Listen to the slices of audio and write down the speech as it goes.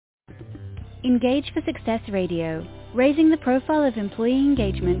Engage for Success Radio, raising the profile of employee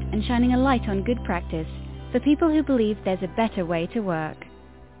engagement and shining a light on good practice for people who believe there's a better way to work.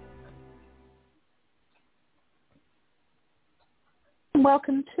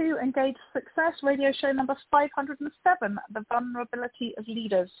 Welcome to Engage for Success Radio Show number 507, The Vulnerability of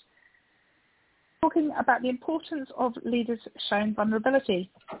Leaders. Talking about the importance of leaders showing vulnerability.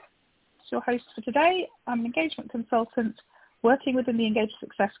 As your host for today, I'm an engagement consultant working within the Engage for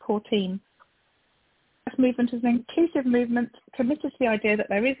Success core team. This movement is an inclusive movement committed to the idea that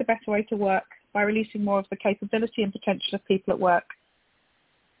there is a better way to work by releasing more of the capability and potential of people at work.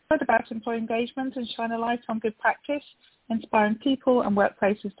 It's about employee engagement and shine a light on good practice, inspiring people and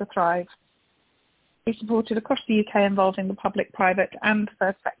workplaces to thrive. We supported across the UK involving the public, private and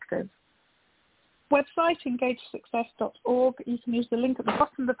first sectors. Website engagesuccess.org. You can use the link at the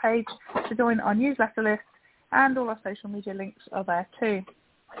bottom of the page to join our newsletter list, and all our social media links are there too.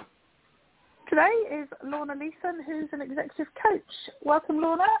 Today is Lorna Leeson, who's an executive coach. Welcome,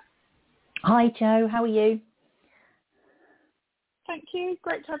 Lorna. Hi, Jo. How are you? Thank you.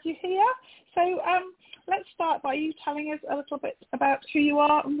 Great to have you here. So let's start by you telling us a little bit about who you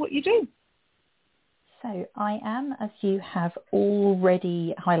are and what you do. So I am, as you have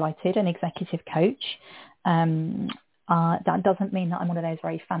already highlighted, an executive coach. That doesn't mean that I'm one of those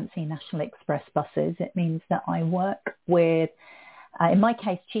very fancy National Express buses. It means that I work with, in my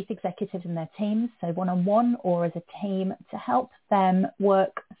case, chief executives and their teams, so one-on-one or as a team, to help them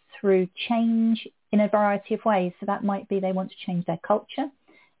work through change in a variety of ways. So that might be they want to change their culture.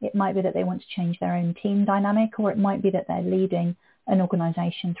 It might be that they want to change their own team dynamic, or it might be that they're leading an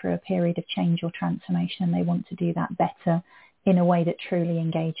organisation through a period of change or transformation and they want to do that better in a way that truly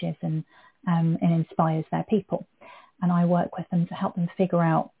engages and inspires their people. And I work with them to help them figure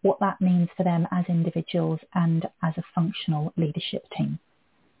out what that means for them as individuals and as a functional leadership team.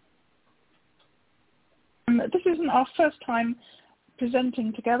 This isn't our first time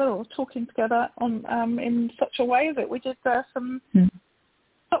presenting together or talking together on in such a way that we did some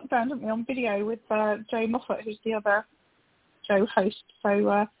lockdown, didn't we, on video with Joe Moffat, who's the other Joe host. So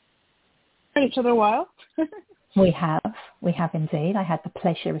known each other a while. We have indeed. I had the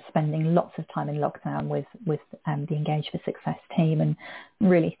pleasure of spending lots of time in lockdown with the Engage for Success team and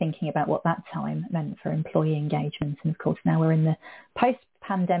really thinking about what that time meant for employee engagement. And of course, now we're in the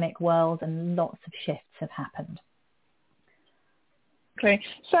post-pandemic world and lots of shifts have happened. Okay.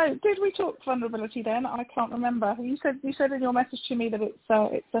 So did we talk vulnerability then? I can't remember. You said in your message to me that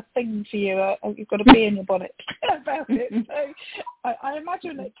it's a thing for you. You've got a bee in your bonnet about it. So I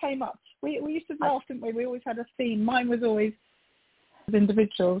imagine it came up. We used to laugh, didn't we? We always had a theme. Mine was always with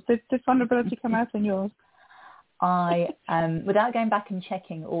individuals. Did vulnerability come out in yours? I, without going back and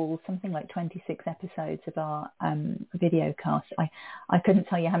checking all something like 26 episodes of our video cast, I couldn't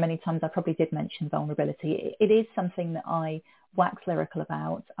tell you how many times I probably did mention vulnerability. It is something that I wax lyrical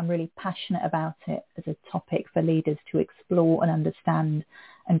about. I'm really passionate about it as a topic for leaders to explore and understand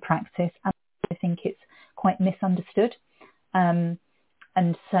and practice. And I think it's quite misunderstood. And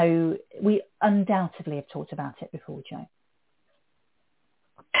so we undoubtedly have talked about it before, Jo.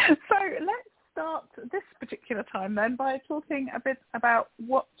 So let's start this particular time then by talking a bit about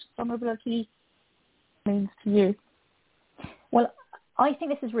what vulnerability means to you. Well, I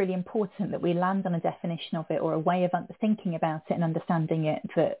think this is really important that we land on a definition of it or a way of thinking about it and understanding it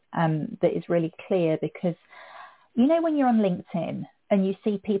that is really clear, because, you know, when you're on LinkedIn and you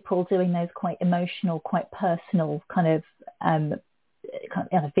see people doing those quite emotional, quite personal kind of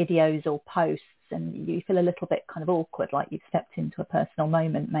videos or posts, and you feel a little bit kind of awkward, like you've stepped into a personal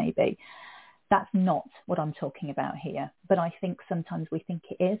moment maybe. That's not what I'm talking about here. But I think sometimes we think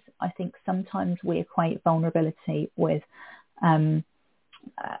it is. I think sometimes we equate vulnerability with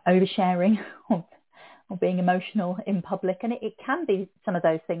oversharing or being emotional in public. And it can be some of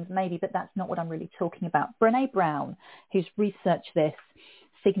those things maybe, but that's not what I'm really talking about. Brené Brown, who's researched this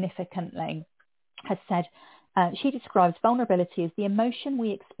significantly, has said, she describes vulnerability as the emotion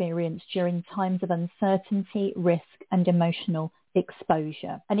we experience during times of uncertainty, risk, and emotional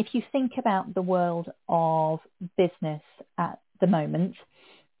exposure. And if you think about the world of business at the moment,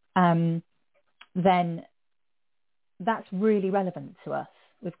 then that's really relevant to us.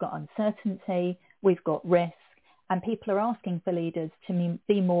 We've got uncertainty, we've got risk, and people are asking for leaders to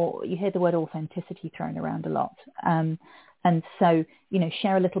be more, you hear the word authenticity thrown around a lot. And so, you know,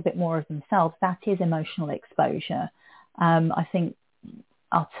 share a little bit more of themselves. That is emotional exposure. I think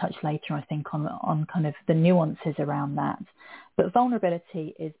I'll touch later, I think, on kind of the nuances around that. But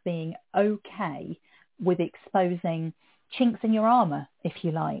vulnerability is being okay with exposing chinks in your armour, if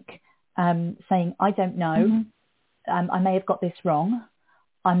you like, saying, I don't know, I may have got this wrong.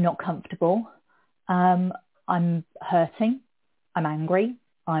 I'm not comfortable, I'm hurting, I'm angry,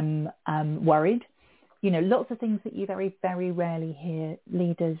 I'm worried. Lots of things that you very, very rarely hear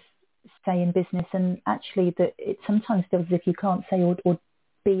leaders say in business, and actually that it sometimes feels as if you can't say or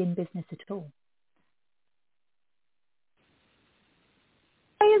be in business at all.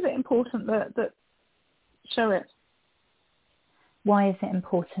 Why is it important that show it? Why is it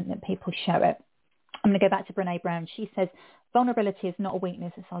important that people show it? I'm going to go back to Brené Brown. She says, vulnerability is not a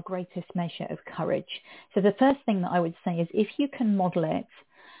weakness, it's our greatest measure of courage. So the first thing that I would say is if you can model it,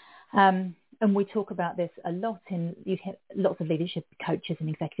 and we talk about this a lot you hear lots of leadership coaches and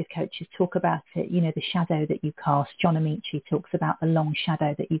executive coaches talk about it, the shadow that you cast. John Amici talks about the long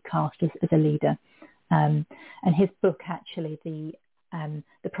shadow that you cast as a leader. And his book, actually,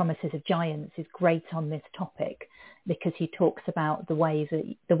 The Promises of Giants, is great on this topic because he talks about the way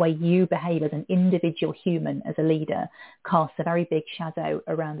you behave as an individual human, as a leader, casts a very big shadow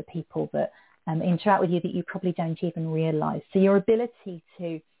around the people that interact with you that you probably don't even realise. So your ability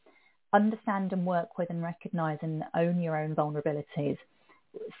to understand and work with and recognise and own your own vulnerabilities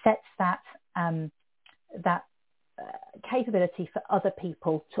sets that capability for other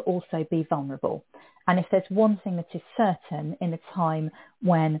people to also be vulnerable. And if there's one thing that is certain in a time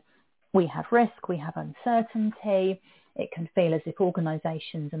when we have risk, we have uncertainty, it can feel as if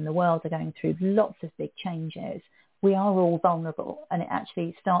organisations and the world are going through lots of big changes, we are all vulnerable. And it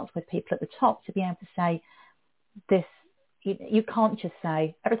actually starts with people at the top to be able to say this. You can't just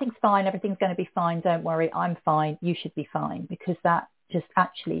say, everything's fine, everything's going to be fine, don't worry, I'm fine, you should be fine, because that just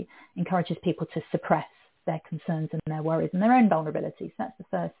actually encourages people to suppress their concerns and their worries and their own vulnerabilities. So that's the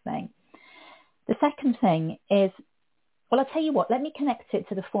first thing. The second thing is, well, I'll tell you what, let me connect it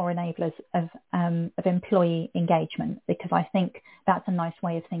to the 4 enablers of employee engagement, because I think that's a nice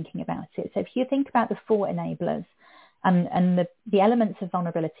way of thinking about it. So if you think about the 4 enablers, and the elements of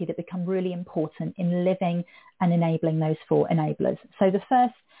vulnerability that become really important in living and enabling those 4 enablers. So the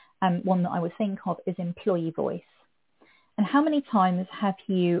first one that I would think of is employee voice. And how many times have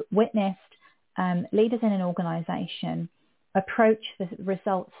you witnessed leaders in an organisation approach the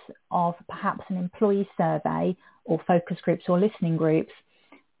results of perhaps an employee survey or focus groups or listening groups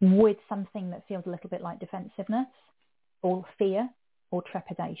with something that feels a little bit like defensiveness or fear or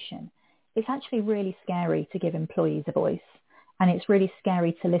trepidation? It's actually really scary to give employees a voice, and it's really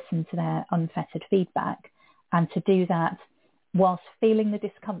scary to listen to their unfettered feedback and to do that whilst feeling the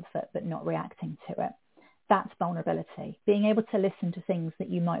discomfort but not reacting to it. That's vulnerability. Being able to listen to things that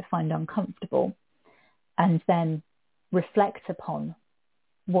you might find uncomfortable and then reflect upon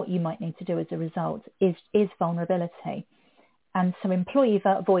what you might need to do as a result is vulnerability. And so employee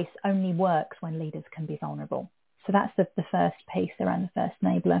voice only works when leaders can be vulnerable. So that's the first piece around the first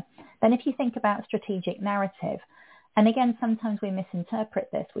enabler. Then if you think about strategic narrative, and again, sometimes we misinterpret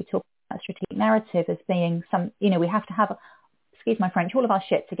this. We talk about strategic narrative as being we have to have, excuse my French, all of our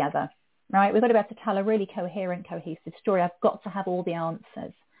shit together, right? We've got to be able to tell a really coherent, cohesive story. I've got to have all the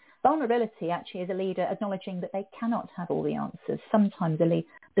answers. Vulnerability actually is a leader acknowledging that they cannot have all the answers. Sometimes the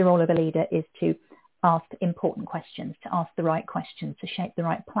role of a leader is to ask important questions, to ask the right questions, to shape the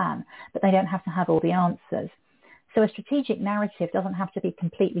right plan, but they don't have to have all the answers. So a strategic narrative doesn't have to be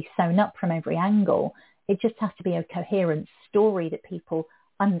completely sewn up from every angle. It just has to be a coherent story that people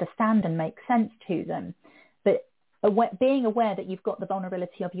understand and make sense to them. But being aware that you've got the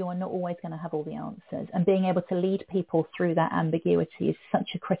vulnerability of you are not always going to have all the answers, and being able to lead people through that ambiguity is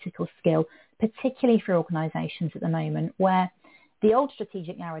such a critical skill, particularly for organisations at the moment where the old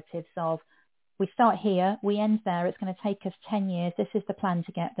strategic narratives of we start here, we end there, it's going to take us 10 years, this is the plan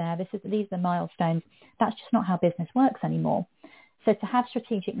to get there, these are the milestones. That's just not how business works anymore. So to have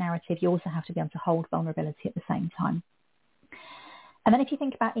strategic narrative, you also have to be able to hold vulnerability at the same time. And then if you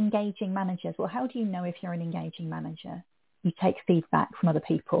think about engaging managers, well, how do you know if you're an engaging manager? You take feedback from other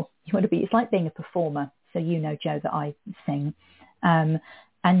people. You want to be, it's like being a performer. So you know, Joe, that I sing.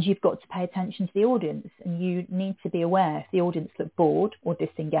 And you've got to pay attention to the audience, and you need to be aware if the audience look bored or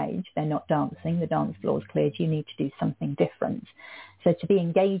disengaged, they're not dancing, the dance floor's cleared, you need to do something different. So to be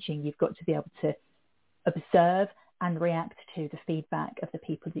engaging, you've got to be able to observe and react to the feedback of the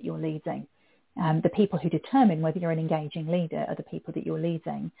people that you're leading. The people who determine whether you're an engaging leader are the people that you're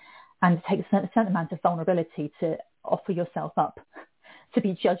leading. And it takes a certain amount of vulnerability to offer yourself up to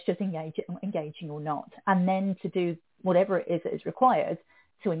be judged as engaging or not, and then to do whatever it is that is required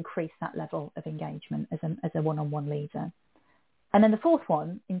to increase that level of engagement as a one-on-one leader. And then the fourth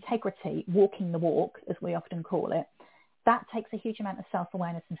one, integrity, walking the walk, as we often call it, that takes a huge amount of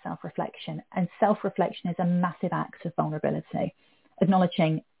self-awareness and self-reflection. And self-reflection is a massive act of vulnerability,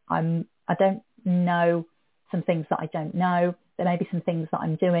 acknowledging I don't know some things that I don't know. There may be some things that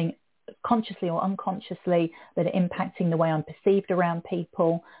I'm doing consciously or unconsciously that are impacting the way I'm perceived around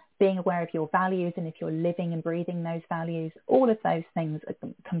people. Being aware of your values and if you're living and breathing those values, all of those things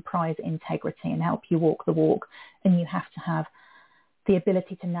comprise integrity and help you walk the walk. And you have to have the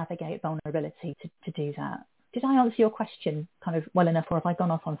ability to navigate vulnerability to do that. Did I answer your question kind of well enough, or have I gone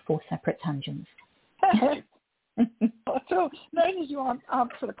off on 4 separate tangents? Not at all. No, as you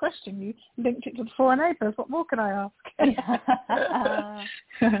answer the question, you linked it to the 4 enablers. What more can I ask?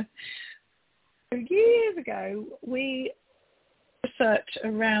 Years ago, we researched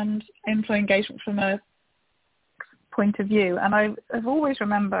around employee engagement from a point of view, and I've always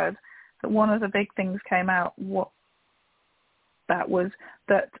remembered that one of the big things came out. What that was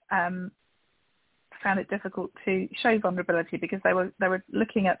that found it difficult to show vulnerability because they were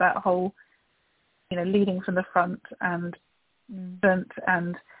looking at that whole, leading from the front and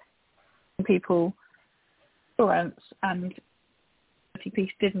people assurance and the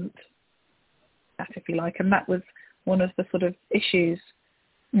piece didn't, if you like, and that was one of the sort of issues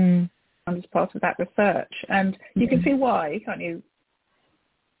as part of that research. And you can see why, can't you?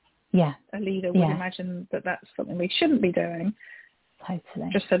 Yeah. A leader would imagine that that's something we shouldn't be doing. Totally.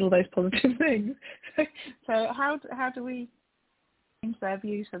 Just said all those positive things. So how do we change their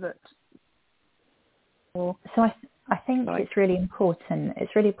view so that? So I think it's really important.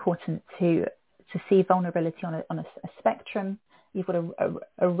 It's really important to see vulnerability on a spectrum. You've got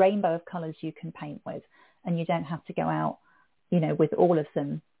a rainbow of colours you can paint with, and you don't have to go out, with all of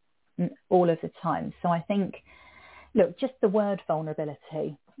them all of the time. So I think, look, just the word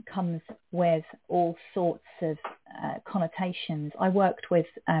vulnerability comes with all sorts of connotations. I worked with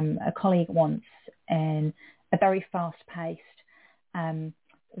a colleague once in a very fast-paced,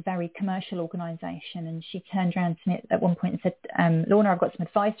 very commercial organisation, and she turned around to me at one point and said, Lorna, I've got some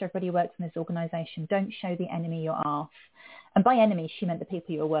advice to everybody who works in this organisation. Don't show the enemy your arse. And by enemy, she meant the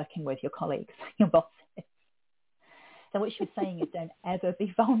people you were working with, your colleagues, your bosses. So what she was saying is don't ever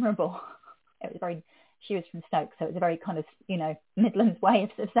be vulnerable. She was from Stoke, so it was a very kind of, Midlands way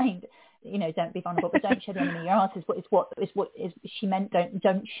of saying, don't be vulnerable, but don't show the enemy your arse she meant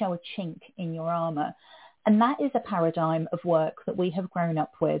don't show a chink in your armour. And that is a paradigm of work that we have grown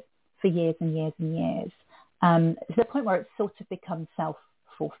up with for years and years and years, to the point where it's sort of become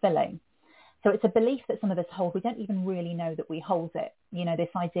self-fulfilling. So it's a belief that some of us hold. We don't even really know that we hold it, this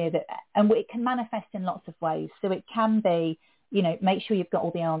idea that, and it can manifest in lots of ways. So it can be, make sure you've got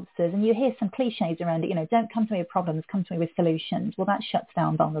all the answers. And you hear some cliches around it, don't come to me with problems, come to me with solutions. Well, that shuts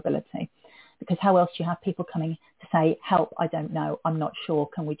down vulnerability, because how else do you have people coming to say, help, I don't know, I'm not sure,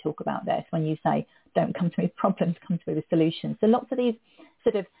 can we talk about this? When you say, don't come to me with problems, come to me with solutions. So lots of these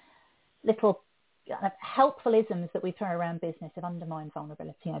sort of little helpful isms that we throw around business have undermined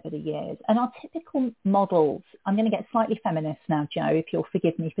vulnerability over the years. And our typical models, I'm going to get slightly feminist now, Jo, if you'll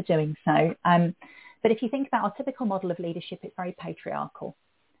forgive me for doing so. But if you think about our typical model of leadership, it's very patriarchal.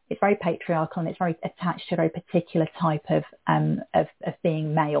 It's very patriarchal, and it's very attached to a very particular type of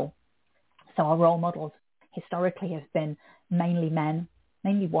being male. So our role models historically have been mainly men,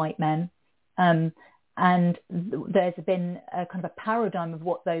 mainly white men. And there's been a kind of a paradigm of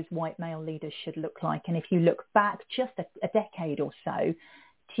what those white male leaders should look like. And if you look back just a decade or so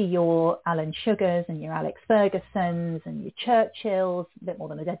to your Alan Sugars and your Alex Fergusons and your Churchills, a bit more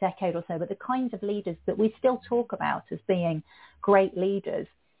than a decade or so, but the kinds of leaders that we still talk about as being great leaders,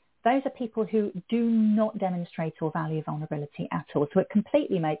 those are people who do not demonstrate or value vulnerability at all. So it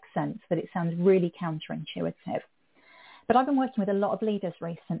completely makes sense that it sounds really counterintuitive. But I've been working with a lot of leaders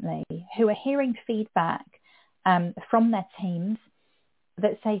recently who are hearing feedback from their teams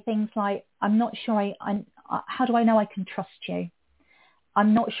that say things like, I'm not sure, how do I know I can trust you?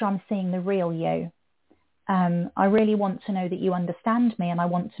 I'm not sure I'm seeing the real you. I really want to know that you understand me, and I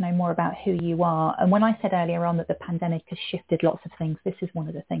want to know more about who you are. And when I said earlier on that the pandemic has shifted lots of things, this is one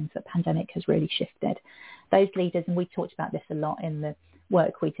of the things that pandemic has really shifted. Those leaders, and we talked about this a lot in the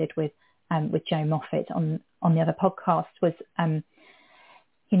work we did with Joe Moffat on the other podcast, was,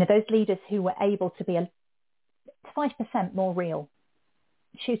 those leaders who were able to be 5% more real,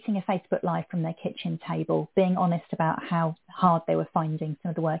 shooting a Facebook Live from their kitchen table, being honest about how hard they were finding some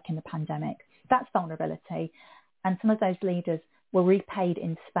of the work in the pandemic. That's vulnerability. And some of those leaders were repaid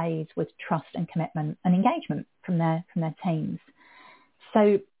in spades with trust and commitment and engagement from their teams.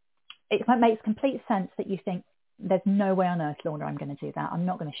 So it makes complete sense that you think, there's no way on earth, Lorna, I'm going to do that. I'm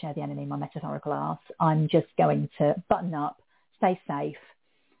not going to share the enemy in my metaphorical arse. I'm just going to button up, stay safe,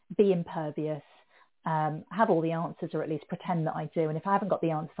 be impervious, have all the answers, or at least pretend that I do. And if I haven't got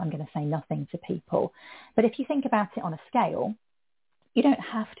the answers, I'm going to say nothing to people. But if you think about it on a scale, you don't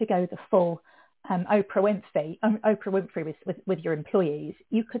have to go the full Oprah Winfrey with your employees,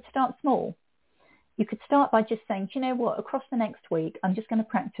 you could start small. You could start by just saying, do you know what, across the next week, I'm just going to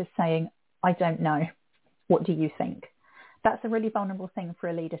practice saying, I don't know. What do you think? That's a really vulnerable thing for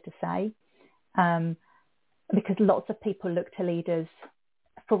a leader to say, because lots of people look to leaders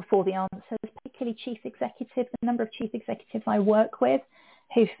for the answers, particularly chief executives. The number of chief executives I work with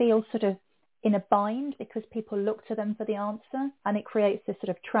who feel sort of in a bind because people look to them for the answer, and it creates this sort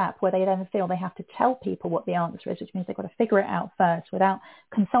of trap where they then feel they have to tell people what the answer is, which means they've got to figure it out first without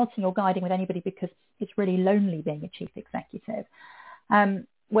consulting or guiding with anybody, because it's really lonely being a chief executive.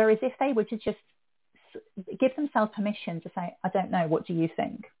 Whereas if they were to just give themselves permission to say, I don't know, what do you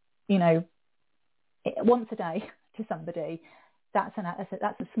think? Once a day to somebody, that's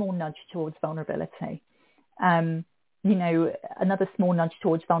a small nudge towards vulnerability. Another small nudge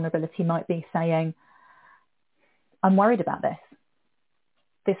towards vulnerability might be saying, I'm worried about this.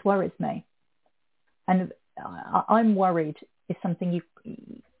 This worries me. And I'm worried is something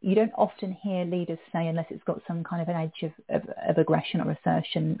you don't often hear leaders say unless it's got some kind of an edge of aggression or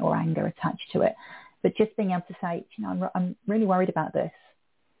assertion or anger attached to it. But just being able to say, I'm really worried about this.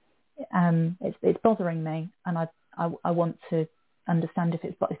 It's bothering me, and I want to understand if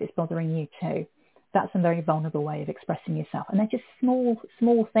it's bothering you too. That's a very vulnerable way of expressing yourself. And they're just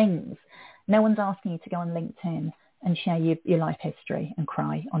small things. No one's asking you to go on LinkedIn and share your life history and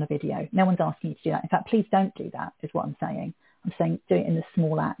cry on a video. No one's asking you to do that. In fact, please don't do that, is what I'm saying. I'm saying do it in the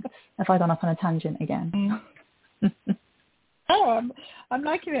small acts. Have I gone off on a tangent again? Oh, I'm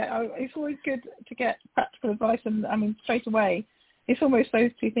liking it. It's always good to get practical advice. And I mean, straight away, it's almost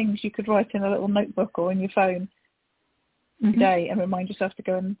those two things you could write in a little notebook or in your phone every day and remind yourself to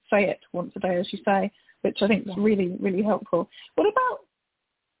go and say it once a day, as you say, which I think is really, really helpful. What about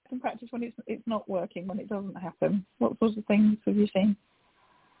in practice when it's not working, when it doesn't happen? What sorts of things have you seen?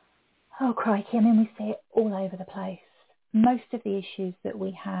 Oh, crikey. I mean, we see it all over the place. Most of the issues that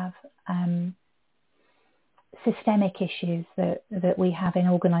we have, systemic issues that we have in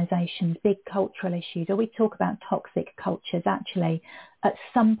organisations, big cultural issues, or we talk about toxic cultures, actually, at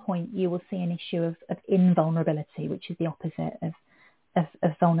some point you will see an issue of invulnerability, which is the opposite of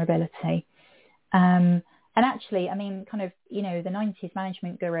vulnerability. And actually, I mean, kind of, the 90s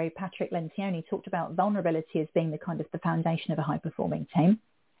management guru Patrick Lencioni talked about vulnerability as being the kind of the foundation of a high-performing team.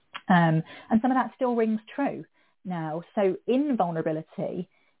 And some of that still rings true now. So invulnerability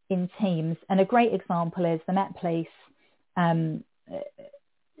in teams, and a great example is the Met Police and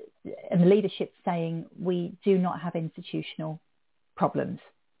the leadership saying we do not have institutional problems.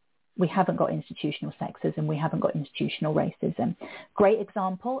 We haven't got institutional sexism. We haven't got institutional racism. Great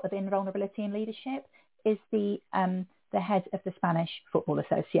example of invulnerability in leadership is the head of the Spanish Football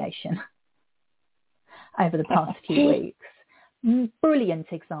Association over the past few weeks. Brilliant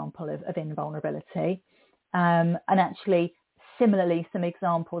example of invulnerability. And actually, similarly, some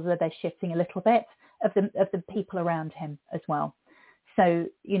examples where they're shifting a little bit of the people around him as well. So,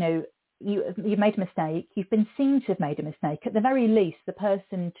 you've made a mistake. You've been seen to have made a mistake. At the very least, the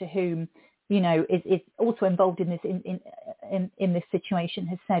person to whom, is also involved in this in this situation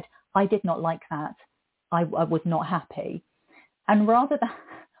has said, I did not like that. I was not happy. And rather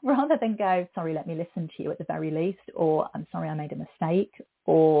than go, sorry, let me listen to you at the very least, or I'm sorry, I made a mistake,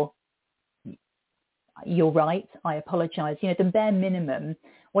 or you're right, I apologise. The bare minimum,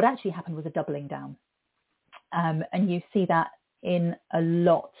 what actually happened was a doubling down. And you see that in a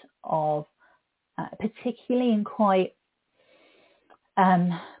lot of, particularly in quite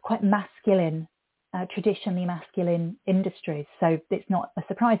masculine, traditionally masculine industries. So it's not a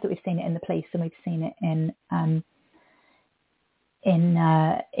surprise that we've seen it in the police, and we've seen it in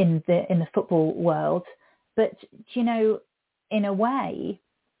the football world. But, in a way,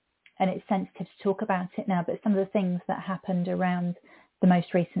 and it's sensitive to talk about it now, but some of the things that happened around the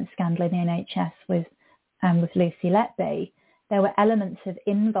most recent scandal in the NHS with Lucy Letby, there were elements of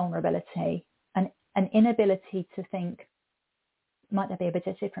invulnerability and an inability to think, might there be a bit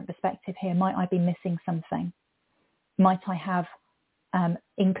of different perspective here? Might I be missing something? Might I have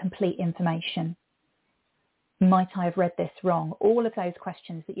incomplete information? Might I have read this wrong? All of those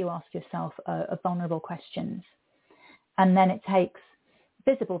questions that you ask yourself are vulnerable questions. And then it takes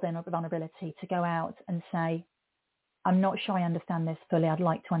visible vulnerability to go out and say, I'm not sure I understand this fully. I'd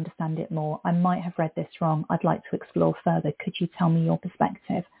like to understand it more. I might have read this wrong. I'd like to explore further. Could you tell me your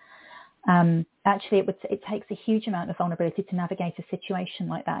perspective? Actually, it takes a huge amount of vulnerability to navigate a situation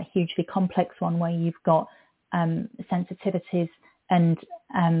like that, a hugely complex one where you've got sensitivities and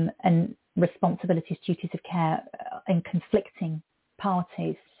responsibilities, duties of care, and conflicting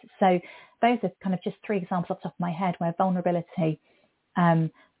parties. So those are kind of just three examples off the top of my head where vulnerability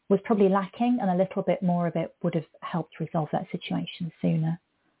was probably lacking, and a little bit more of it would have helped resolve that situation sooner.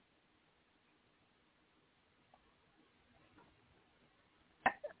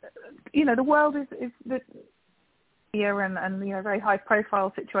 You know, the world is here and you know, very high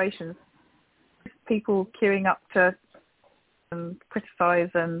profile situations. People queuing up to criticise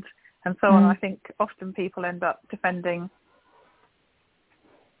and so on. I think often people end up defending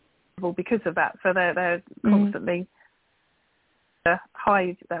people because of that. So they're constantly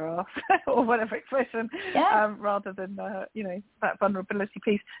hide their arse or whatever expression, rather than you know, that vulnerability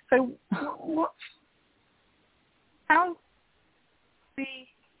piece. So how do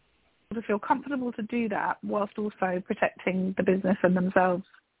we feel comfortable to do that whilst also protecting the business and themselves?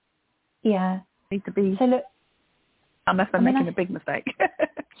 Yeah, need to be. So look, unless they're making a big mistake.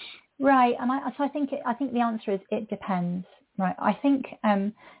 Right, and I think the answer is it depends. Right, I think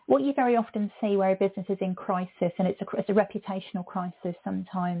what you very often see where a business is in crisis, and it's a reputational crisis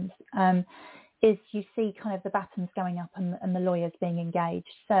sometimes, is you see kind of the batons going up and the lawyers being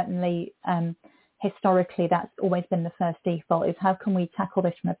engaged. Certainly, historically, that's always been the first default, is how can we tackle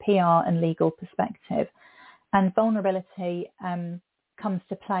this from a PR and legal perspective? And vulnerability comes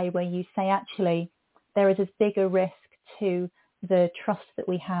to play where you say, actually, there is as big a risk to the trust that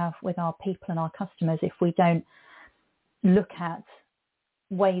we have with our people and our customers if we don't look at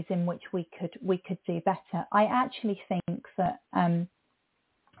ways in which we could do better. I actually think that the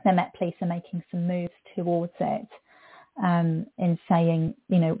Met Police are making some moves towards it, in saying,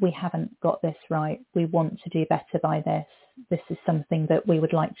 you know, we haven't got this right. We want to do better by this. This is something that we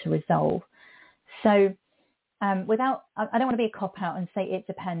would like to resolve. So I don't want to be a cop-out and say it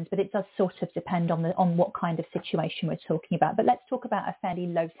depends, but it does sort of depend on what kind of situation we're talking about. But let's talk about a fairly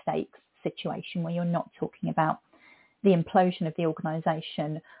low-stakes situation where you're not talking about the implosion of the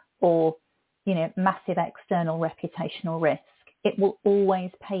organisation or, you know, massive external reputational risk. It will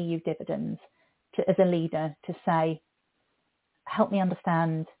always pay you dividends as a leader to say, help me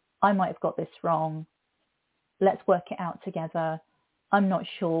understand, I might have got this wrong. Let's work it out together. I'm not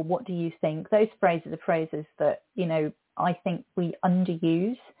sure. What do you think? Those phrases are phrases that, you know, I think we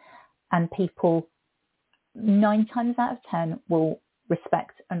underuse, and people 9 times out of 10 will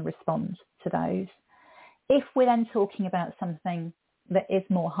respect and respond to those. If we're then talking about something that is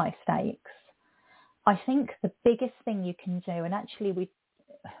more high stakes, I think the biggest thing you can do, and actually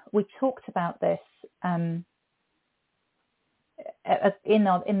we talked about this in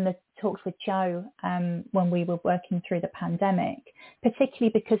the talks with Joe when we were working through the pandemic,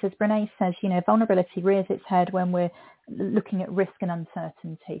 particularly because, as Brene says, you know, vulnerability rears its head when we're looking at risk and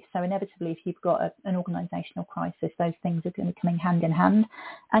uncertainty. So inevitably, if you've got an organisational crisis, those things are going to be coming hand in hand,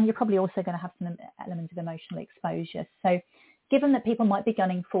 and you're probably also going to have some element of emotional exposure. So given that people might be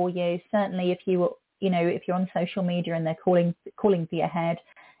gunning for you, certainly if you're on social media and they're calling for your head,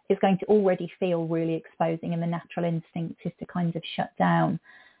 is going to already feel really exposing, and the natural instinct is to kind of shut down.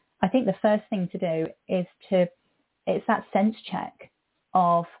 I think the first thing to do is it's that sense check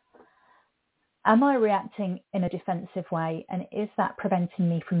of, am I reacting in a defensive way, and is that preventing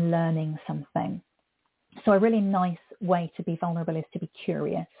me from learning something? So a really nice way to be vulnerable is to be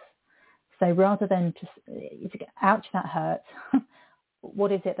curious. So rather than just, ouch, that hurt,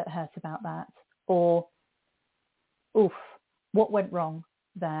 what is it that hurt about that? Or, oof, what went wrong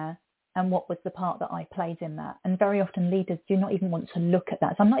there, and what was the part that I played in that? And very often leaders do not even want to look at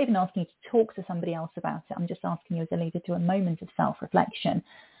that. So I'm not even asking you to talk to somebody else about it. I'm just asking you as a leader to do a moment of self-reflection,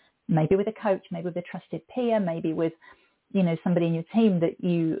 maybe with a coach, maybe with a trusted peer, maybe with, you know, somebody in your team that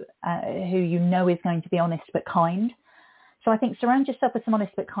who you know is going to be honest but kind. So I think surround yourself with some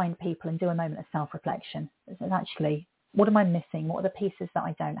honest but kind people and do a moment of self-reflection. So actually, what am I missing? What are the pieces that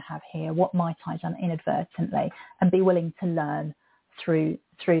I don't have here? What might I have done inadvertently? And be willing to learn through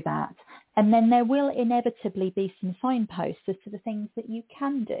that. And then there will inevitably be some signposts as to the things that you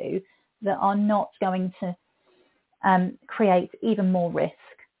can do that are not going to create even more risk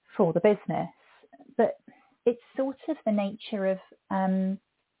for the business. But it's sort of the nature of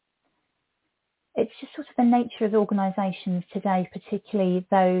organisations today, particularly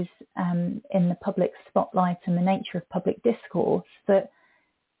those in the public spotlight and the nature of public discourse, that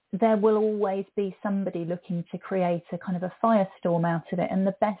there will always be somebody looking to create a kind of a firestorm out of it. And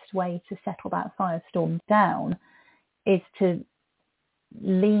the best way to settle that firestorm down is to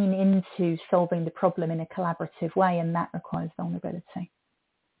lean into solving the problem in a collaborative way, and that requires vulnerability.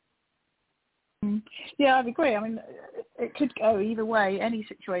 Yeah, I'd agree. I mean, it could go either way, any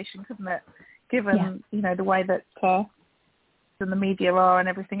situation, couldn't it? Given, you know, the way that the media are and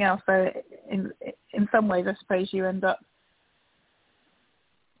everything else. So in some ways, I suppose you end up,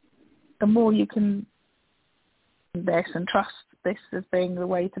 the more you can do this and trust this as being the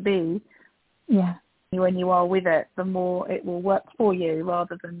way to be, Yeah. when you are with it, the more it will work for you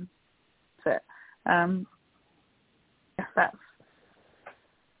rather than it. Yes, that's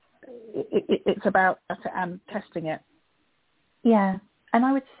it's about and testing it. Yeah, and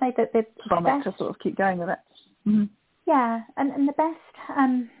I would say that the from best, it to sort of keep going with it. Mm-hmm. Yeah, and the best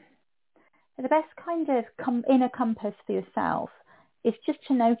kind of inner compass for yourself is just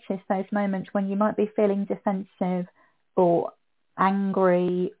to notice those moments when you might be feeling defensive or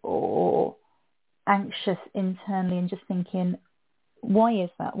angry or anxious internally, and just thinking, why is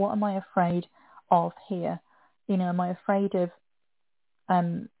that? What am I afraid of here? Am I afraid of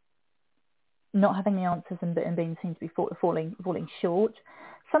not having the answers and being seen to be falling short?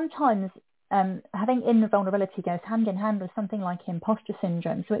 Sometimes having inner vulnerability goes hand in hand with something like imposter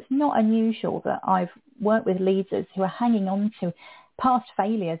syndrome. So it's not unusual that I've worked with leaders who are hanging on to past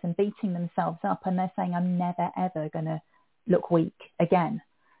failures and beating themselves up, and they're saying, I'm never, ever going to look weak again.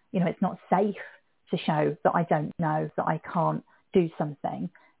 It's not safe to show that I don't know, that I can't do something,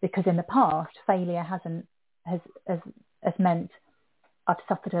 because in the past, failure has meant I've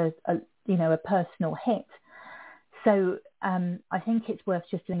suffered a personal hit. So I think it's worth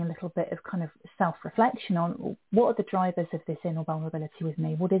just doing a little bit of kind of self-reflection on what are the drivers of this inner vulnerability with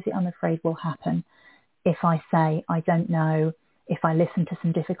me? What is it I'm afraid will happen if I say I don't know, if I listen to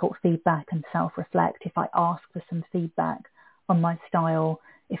some difficult feedback and self-reflect, if I ask for some feedback on my style,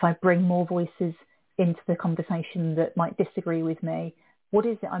 if I bring more voices into the conversation that might disagree with me? What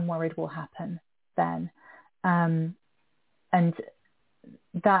is it I'm worried will happen then? And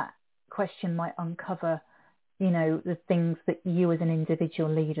that question might uncover the things that you as an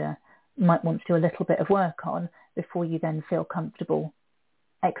individual leader might want to do a little bit of work on before you then feel comfortable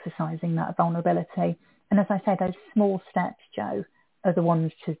exercising that vulnerability. And as I say, those small steps, Jo, are the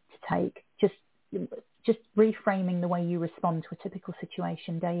ones to take. Just reframing the way you respond to a typical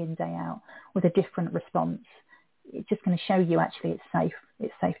situation day in, day out with a different response. It's just going to show you actually it's safe.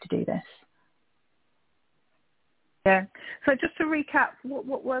 It's safe to do this. Yeah. So just to recap,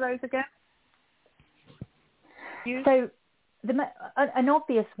 what were those again? So an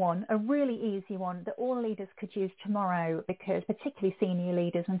obvious one, a really easy one that all leaders could use tomorrow, because particularly senior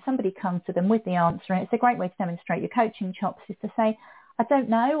leaders, when somebody comes to them with the answer, and it's a great way to demonstrate your coaching chops, is to say, I don't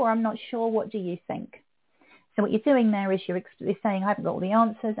know, or I'm not sure, what do you think? So what you're doing there is you're saying, I haven't got all the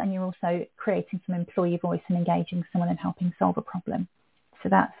answers, and you're also creating some employee voice and engaging someone and helping solve a problem. So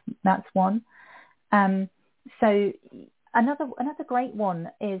that's one. So another great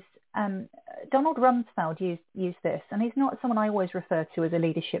one is Donald Rumsfeld used this, and he's not someone I always refer to as a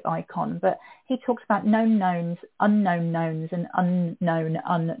leadership icon, but he talks about known knowns, unknown knowns, and unknown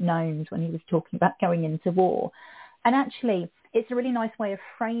unknowns when he was talking about going into war. And actually, it's a really nice way of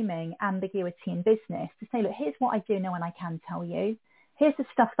framing ambiguity in business to say, look, here's what I do know and I can tell you. Here's the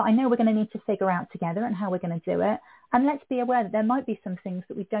stuff that I know we're going to need to figure out together and how we're going to do it. And let's be aware that there might be some things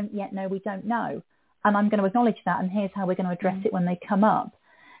that we don't yet know we don't know. And I'm going to acknowledge that, and here's how we're going to address it when they come up.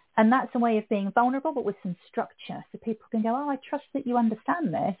 And that's a way of being vulnerable, but with some structure. So people can go, oh, I trust that you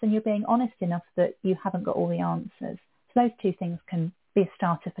understand this, and you're being honest enough that you haven't got all the answers. So those two things can be a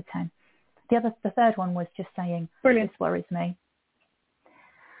starter for 10. The third one was just saying, brilliant, this worries me.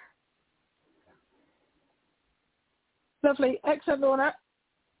 Lovely. Excellent, Lorna.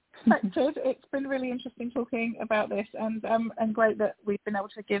 Expected. It's been really interesting talking about this, and great that we've been able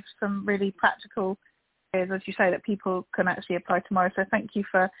to give some really practical, as you say, that people can actually apply tomorrow. So thank you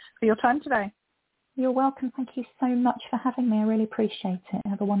for your time today. You're welcome. Thank you so much for having me. I really appreciate it.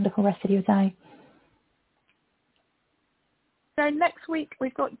 Have a wonderful rest of your day. So next week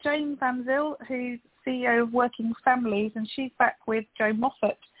we've got Jane Van Zyl, who's CEO of Working Families, and she's back with Joe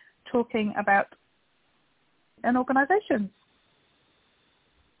Moffat talking about an organisation.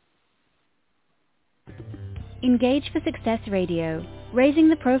 Engage for Success Radio, raising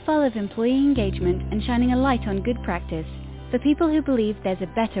the profile of employee engagement and shining a light on good practice for people who believe there's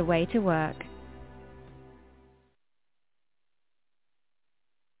a better way to work.